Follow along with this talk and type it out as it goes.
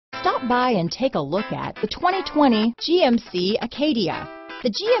Stop by and take a look at the 2020 GMC Acadia. The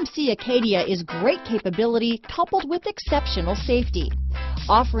GMC Acadia is great capability coupled with exceptional safety.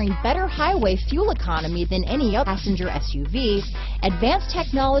 Offering better highway fuel economy than any other passenger SUV, advanced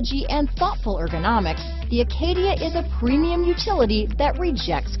technology and thoughtful ergonomics, the Acadia is a premium utility that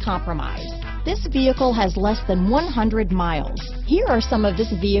rejects compromise. This vehicle has less than 100 miles. Here are some of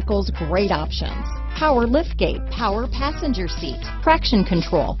this vehicle's great options: power liftgate, power passenger seat, traction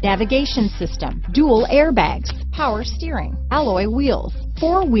control, navigation system, dual airbags, power steering, alloy wheels,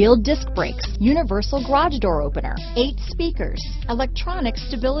 four-wheel disc brakes, universal garage door opener, 8 speakers, electronic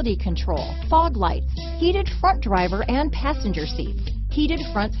stability control, fog lights, heated front driver and passenger seats, heated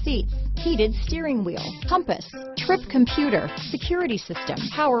front seats, heated steering wheel, compass, trip computer, security system,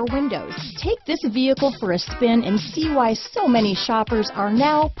 power windows. Take this vehicle for a spin and see why so many shoppers are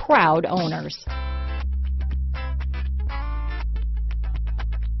now proud owners.